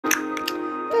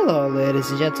Hello ladies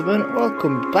and gentlemen,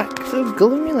 welcome back to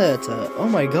Galimulator. Oh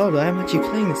my god, I am actually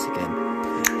playing this again.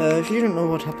 If you don't know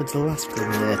what happened to the last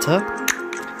Galimulator,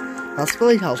 I'll spell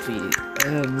it out for you.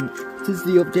 This is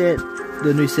the update,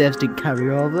 the new saves didn't carry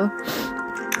over,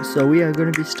 so we are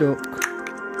going to be stuck.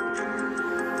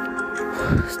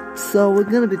 So we're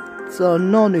going to be,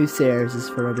 no new series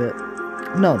for a bit.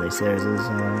 No new series,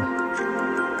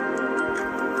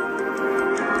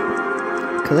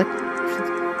 collect.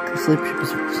 Sleep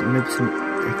troopers, maybe some.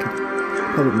 They could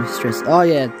probably be stressed. Oh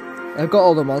yeah, I've got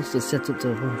all the monsters set up to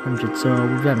 100, so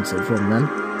we've had some fun then.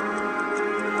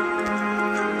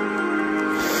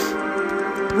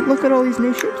 But look at all these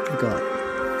new ships we've got.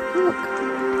 Look,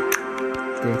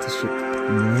 data ship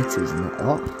natives and that.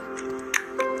 Oh,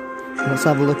 let's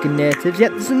have a look in natives.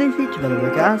 Yep, there's a new feature by the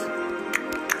way, guys.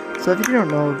 So if you don't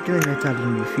know, Galimulator had a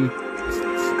new feature,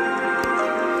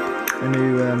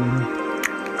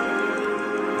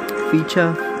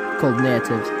 feature called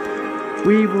natives.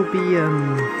 We will be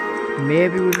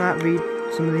maybe we might read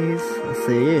some of these. Let's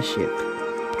see, a ship.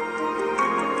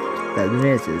 They're the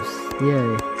natives.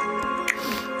 Yay.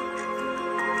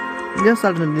 We just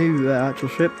added a new actual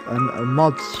ship and a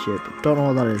mods ship. Don't know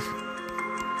what that is.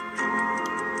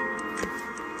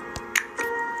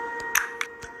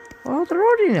 Oh, they're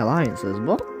already in alliances.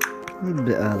 What? A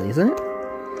bit early, isn't it?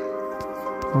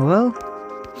 Oh well.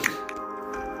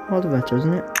 All the better,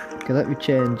 isn't it? Okay, let me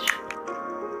change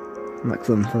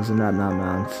maximum for the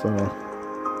 999, so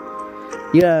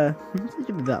yeah, it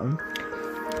should be that one.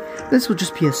 This will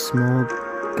just be a small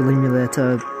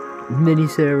Galimulator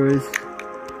mini-series.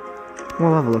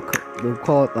 We'll have a look at, we'll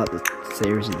call it like the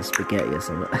series of the spaghetti or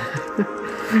something.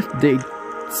 The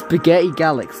Spaghetti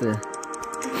Galaxy.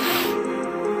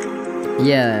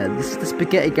 Yeah, this is the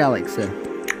Spaghetti Galaxy.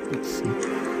 Let's see.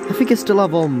 I think I still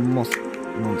have all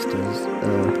monsters.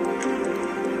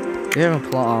 Yeah,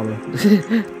 plot armor.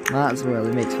 That's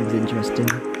really makes things interesting.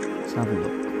 Let's have a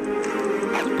look.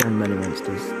 Spawn many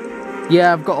monsters.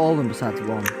 Yeah, I've got all of them besides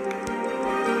one.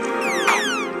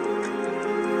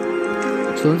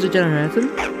 Someone's degenerating.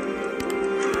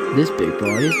 This big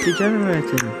boy is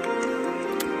degenerating.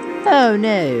 Oh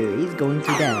no, he's going to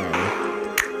die.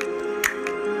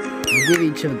 We'll give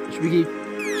each other. Should we give?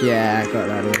 Yeah, I got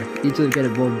that here. Each of them get a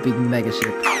one big mega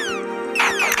ship.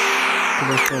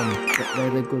 They're fun.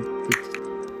 They're good.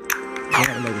 They're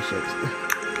not mega ships.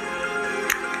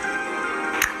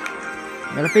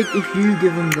 And I think if you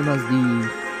give them as the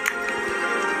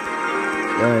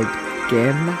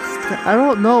game master, I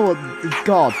don't know what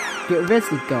God. Get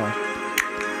basically God.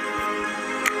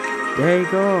 There you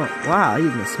go. Wow,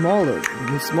 even the smaller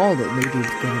ladies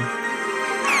can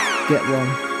get one.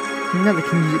 Now they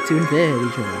can use it to invade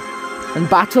each other and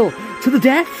battle to the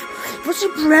death for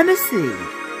supremacy.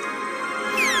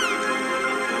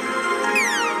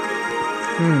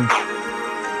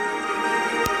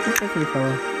 Okay,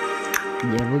 fella.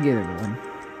 Yeah, we'll give him one.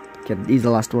 Okay, he's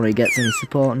the last one who gets any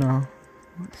support now.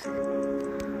 Let's see.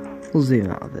 We'll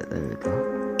zoom out a bit, there we go.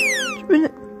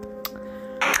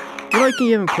 You know you can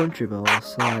give him country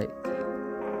balls, like...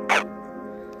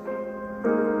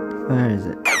 Where is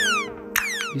it?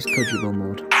 Use country ball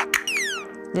mode.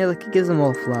 Yeah, look, it gives them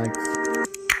all flags.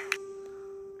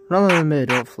 None of them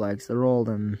made up flags, they're all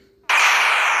them...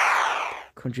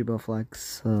 country ball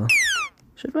flags, so...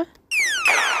 Should we?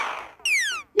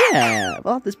 Yeah,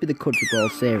 we'll have this be the country ball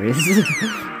series.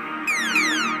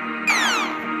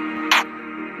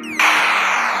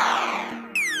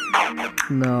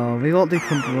 No, we won't do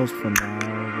country balls for now,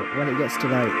 but when it gets to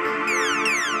like...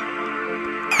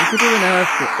 If we do an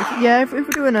earth one, if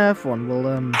we do an earth one, we'll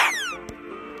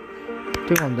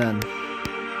do one then.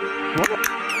 What?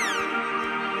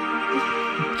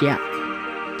 Jet.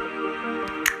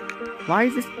 Why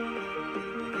is this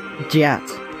Jet?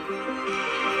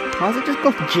 Why is it just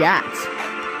called Jet?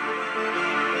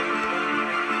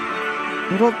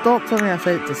 Don't tell me I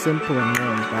said it's a simple and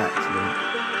names by accident.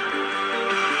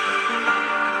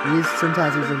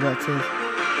 Sometimes use them like this.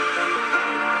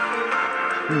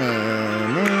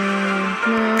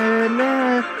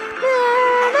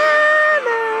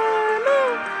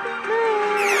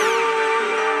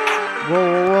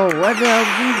 Whoa, where the hell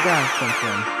did these guys come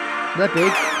from? They're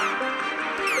big.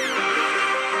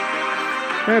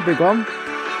 They're a big one.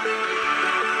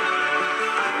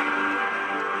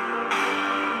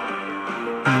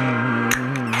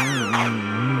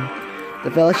 The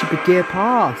fellowship of Gear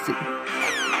Pass.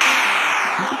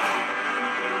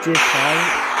 Gear Pass.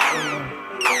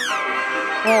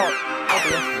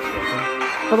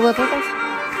 By the way,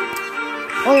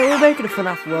 oh yeah, we're making a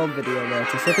FNAF World video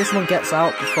later, so if this one gets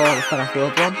out before the FNAF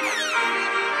World one,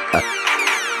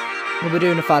 We'll be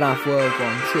doing a fan half world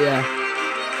one, so yeah.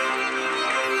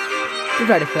 Be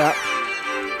ready for that.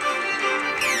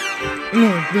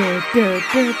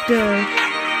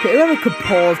 Okay, whoever could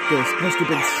pause this must have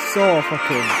been so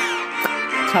fucking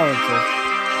talented.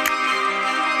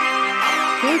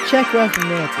 Can you check where from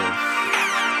natives?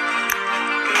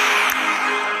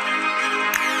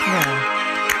 No.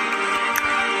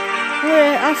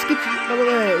 Wait, ask if, by the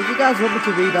way, if you guys want me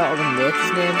to read out all the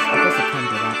natives' names, I guess I can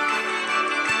do that.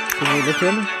 Can you read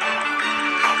them?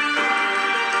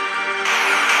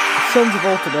 Sons of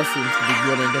Ultima seems to be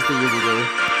winning, as they usually do.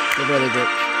 They're really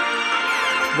rich.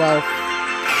 Well,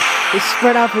 they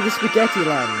spread out for the spaghetti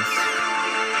lands.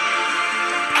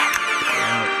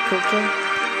 Culture.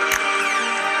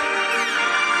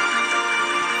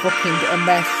 Fucking a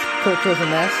mess. Culture is a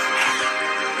mess.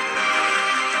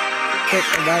 Click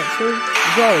and right through.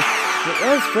 Bro,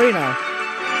 it's free now.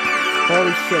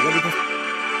 Holy shit, let me just...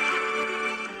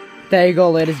 There you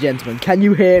go, ladies and gentlemen. Can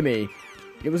you hear me?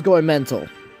 It was going mental.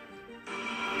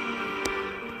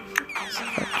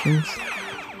 Factions.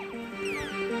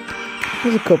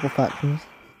 There's a couple factions.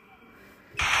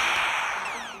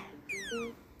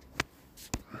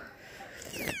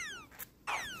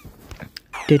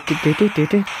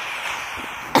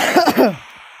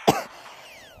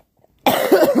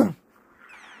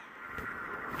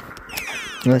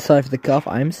 Sorry for the cough,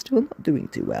 I'm still not doing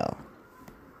too well.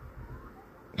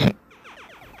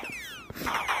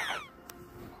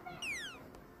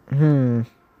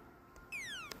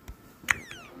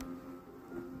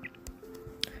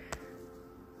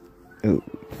 Ooh,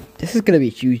 this is gonna be a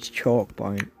huge chalk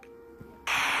point.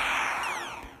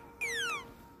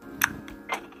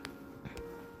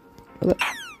 What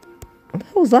the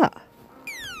hell was that?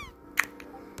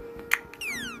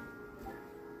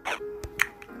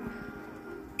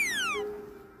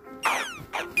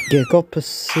 Yeah, go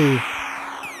pursue.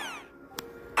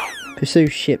 Pursue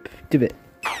ship. Do it.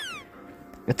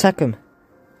 Attack him.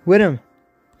 Win him.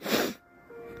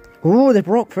 Oh, they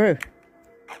broke through.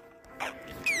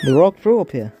 They broke through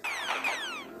up here.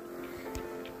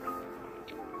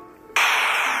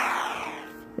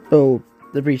 Oh,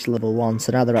 they've reached level 1,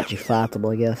 so now they're actually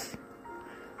fightable, I guess.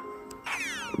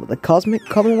 But the Cosmic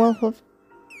Commonwealth of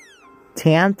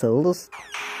Tantals?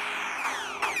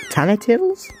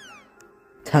 Tanitils?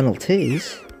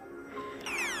 Tanalties?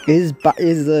 Is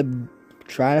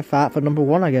trying to fight for number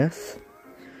 1, I guess.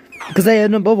 Because they are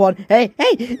number 1. Hey,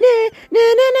 hey!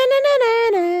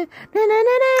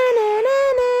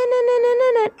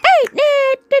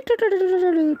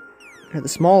 The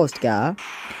smallest guy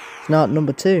is now at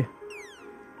number 2.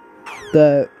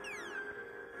 The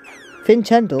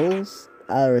Finchendals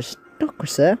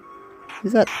aristocracy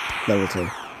is at level 2.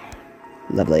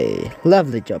 Lovely.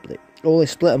 Lovely jubbly. Oh, they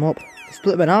split them up. They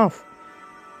split them in half.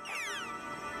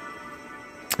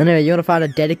 Anyway, you want to find a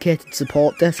dedicated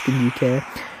support desk in UK?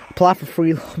 Apply for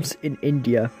free loans in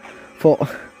India for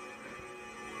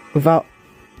without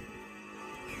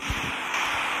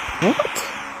what?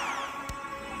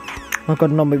 I've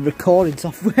got on my recording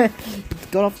software. It's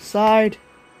gone off the side.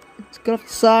 It's gone off the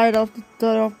side. I'll have to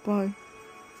turn it off by.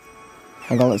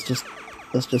 Hang on, let's just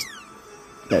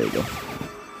there we go.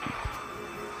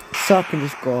 So I can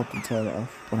just go up and turn it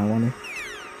off when I want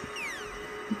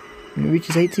to. It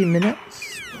reaches 18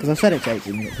 minutes? Because I said it's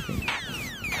 18 minutes, I think.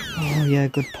 Oh yeah,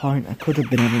 good point. I could have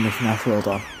been having this FNAF world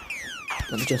on.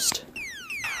 Let me just...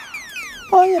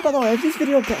 Oh yeah, by the way, if this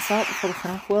video gets out before the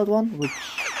FNAF world one, which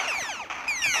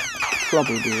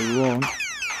probably won't.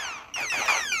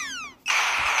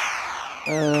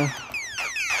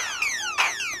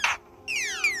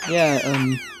 Yeah,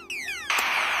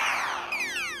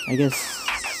 I guess,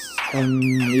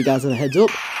 you guys have a heads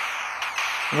up.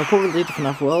 And I'll probably leave the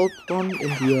FNAF world one in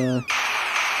the,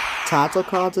 title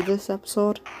cards of this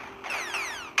episode.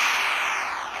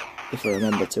 If I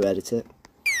remember to edit it.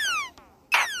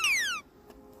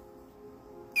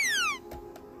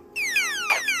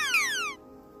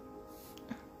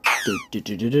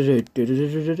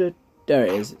 There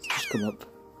it is, it's just come up.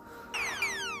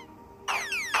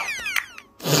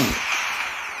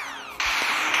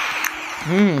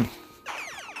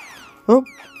 Oh,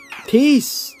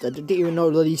 peace! I didn't even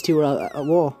know that these two were at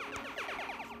war.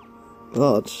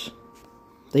 But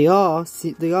they are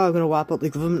going to wipe up the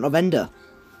government of Ender.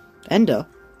 Ender?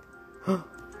 I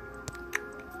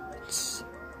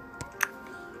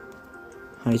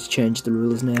need to change the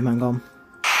ruler's name, hang on.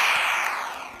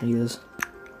 He is.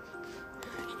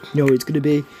 You know it's gonna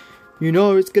be. You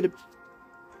know it's gonna.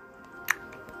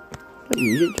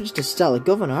 You're just a stellar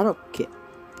governor, I don't care.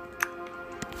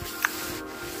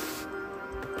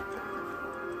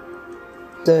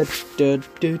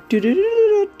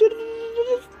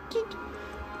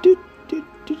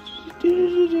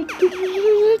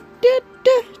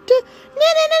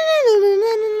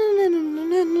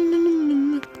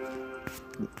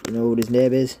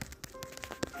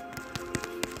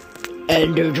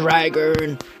 Ender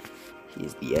Dragon.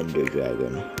 He's the Ender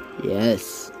Dragon.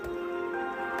 Yes.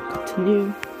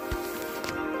 Continue.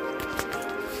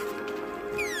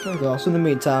 There we go. So in the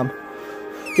meantime,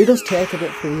 it does take a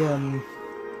bit for the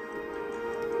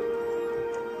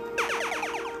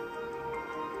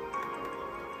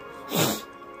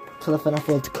for the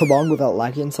FNAF to come on without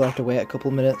lagging, so I have to wait a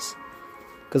couple minutes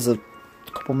because a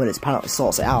couple minutes apparently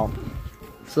sorts it out.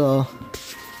 So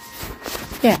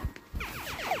yeah.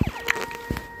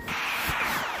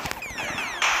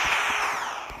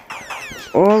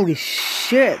 Holy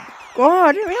shit! Oh,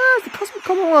 I didn't realise the Cosmic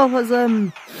Commonwealth has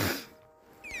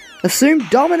assumed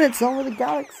dominance over the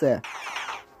galaxy.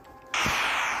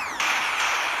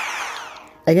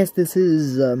 I guess this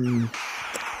is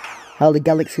how the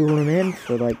galaxy will remain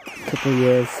for like a couple of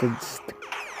years, since the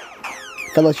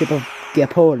Fellowship of the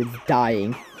Abhorred is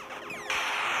dying,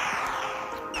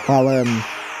 while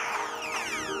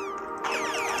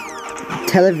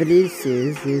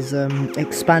Televises is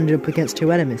expanded up against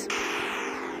two enemies.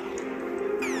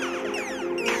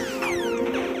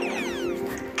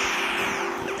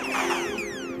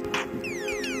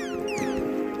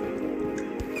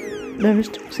 No,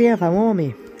 just see if I want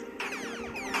me.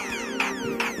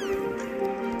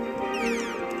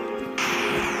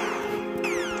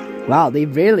 Wow, they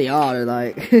really are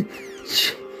like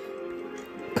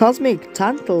Cosmic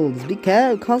Tantals, be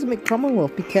careful. Cosmic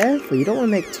Commonwealth, be careful. You don't want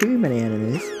to make too many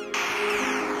enemies.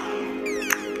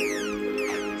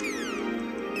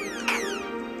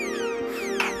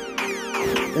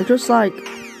 They're just like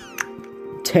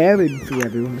tearing through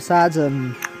everyone. Besides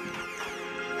the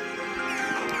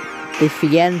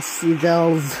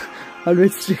Fiancés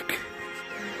unrestricted.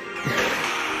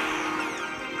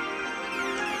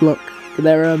 Look,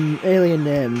 they're alien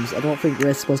names. I don't think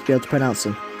we're supposed to be able to pronounce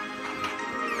them.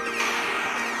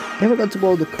 They haven't got to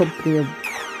board the company of...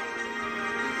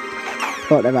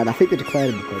 Oh, never mind. I think they declared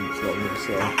independence, what I'm going to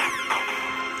say.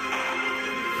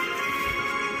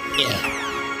 Yeah.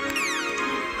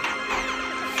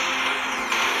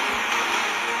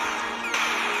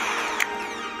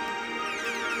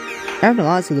 I haven't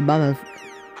lied to the Mammoth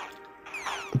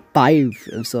Bayou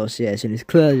Association. It's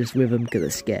clearly just with them because they're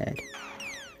scared.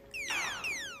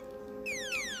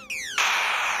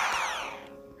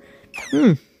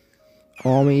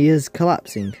 Army is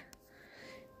collapsing.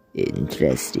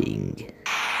 Interesting.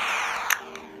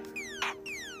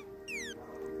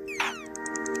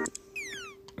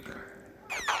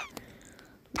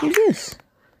 What is this?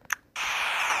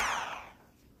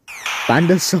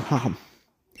 Banda Salam.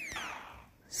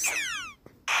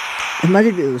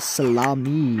 Imagine if it was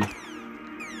salami.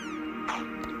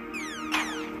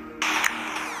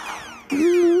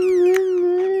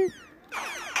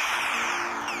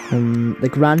 The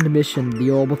Grand Mission,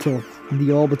 the orbital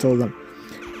then.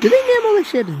 Do they name all the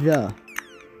ships there?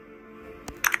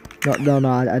 No,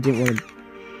 I didn't want to.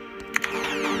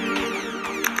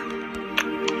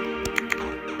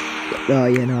 Oh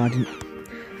yeah, no, I didn't.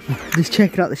 Just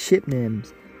checking out the ship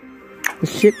names. The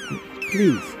ship,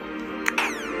 please.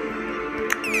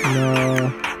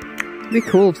 No. It'd be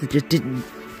cool if they just didn't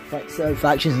like certain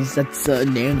factions and said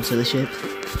certain names for the ships.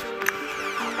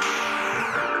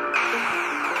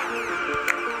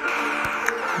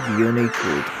 Unique.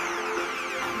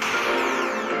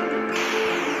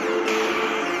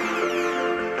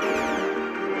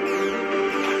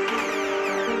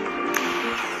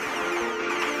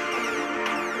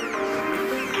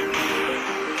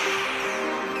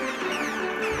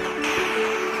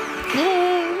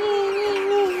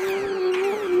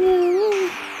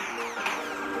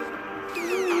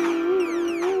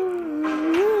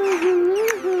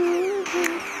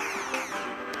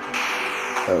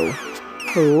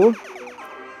 Oh.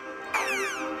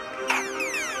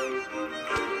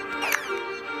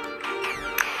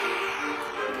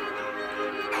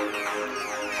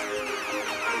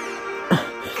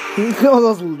 Look at all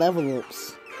those level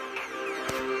ups.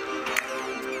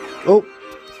 Oh.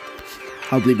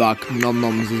 I'll be back. Nom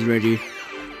Noms is ready.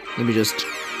 Let me just...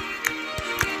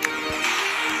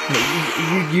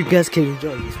 You guys can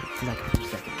enjoy this for like a few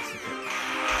seconds.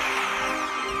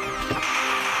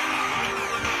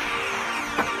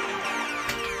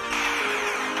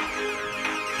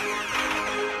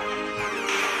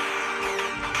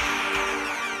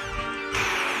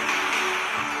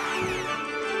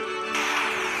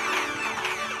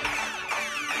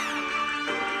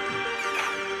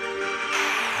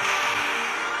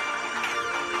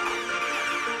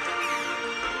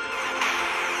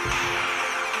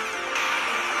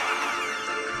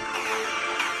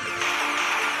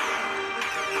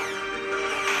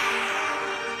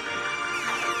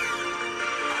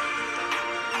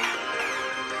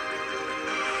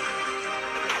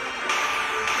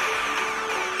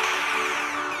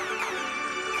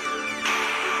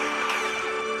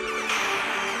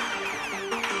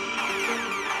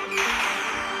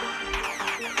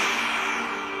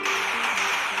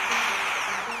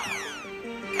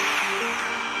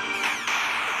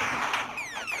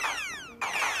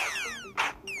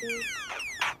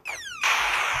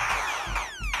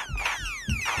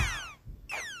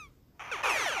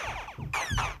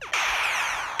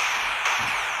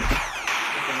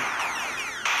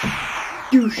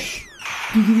 Douche.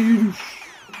 Douche.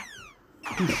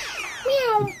 Douche.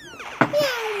 Meow.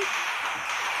 Meow.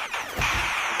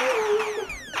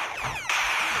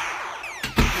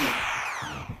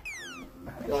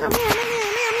 Meow, meow, meow,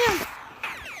 meow, meow.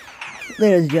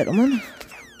 Ladies and gentlemen,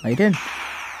 how you doing?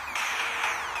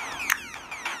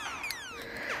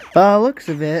 By the looks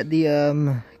of it,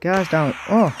 the guys down.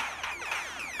 Oh,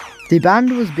 the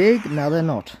band was big. Now they're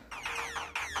not.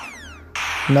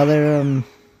 Now they're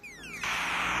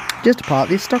just a part of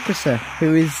the aristocracy,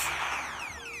 who is,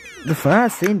 the far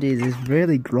seemed is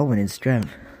really growing in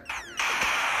strength.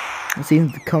 It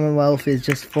seems the Commonwealth is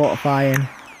just fortifying.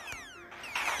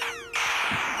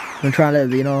 I'm trying to,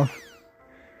 you know.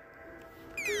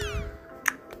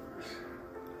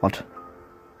 What?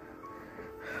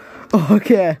 Oh,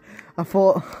 okay, I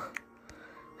thought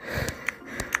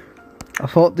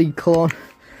the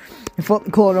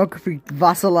clonography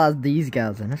vassalized these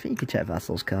guys, and I think you can check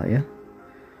vassals, can't you?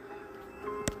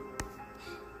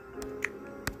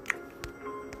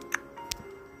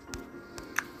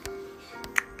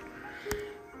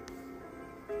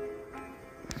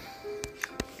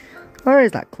 Where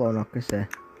is that clonocracy?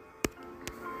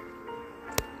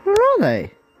 Where are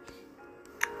they?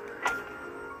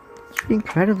 It's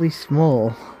incredibly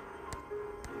small.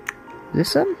 Is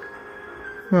this them?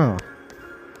 No.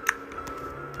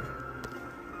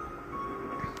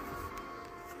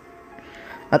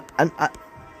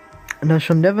 And I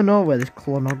shall never know where this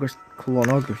clonocracy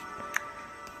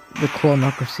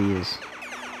is.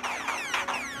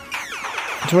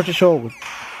 It's what a show would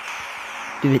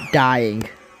do it dying.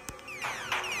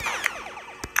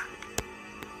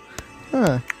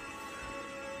 Huh.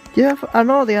 Yeah, I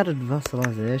know they added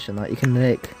vassalization, like you can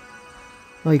make,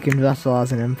 well, you can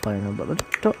vassalize an empire, but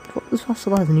what does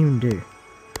vassalizing even do?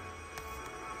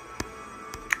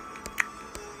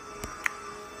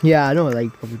 Yeah, I know,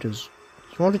 like, probably does.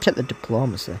 Just want to check the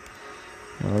diplomacy.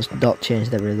 No, let's not change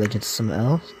their religion to something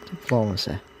else.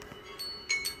 Diplomacy.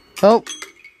 Oh!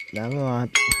 Never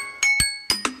mind.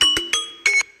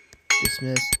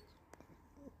 Dismiss.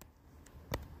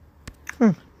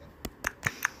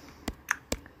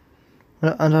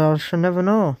 And I shall never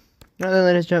know. Right then,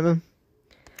 ladies and gentlemen.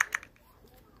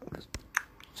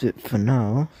 That's it for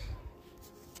now.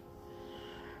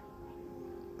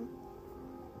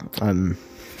 I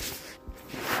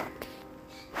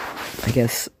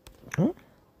guess. Huh?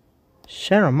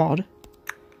 Share a mod?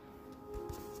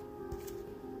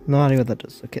 No idea what that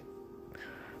does. Okay.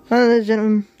 Well, ladies and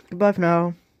gentlemen, goodbye for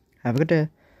now. Have a good day.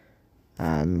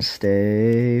 And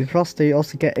stay frosty.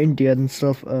 Also get Indian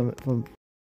stuff from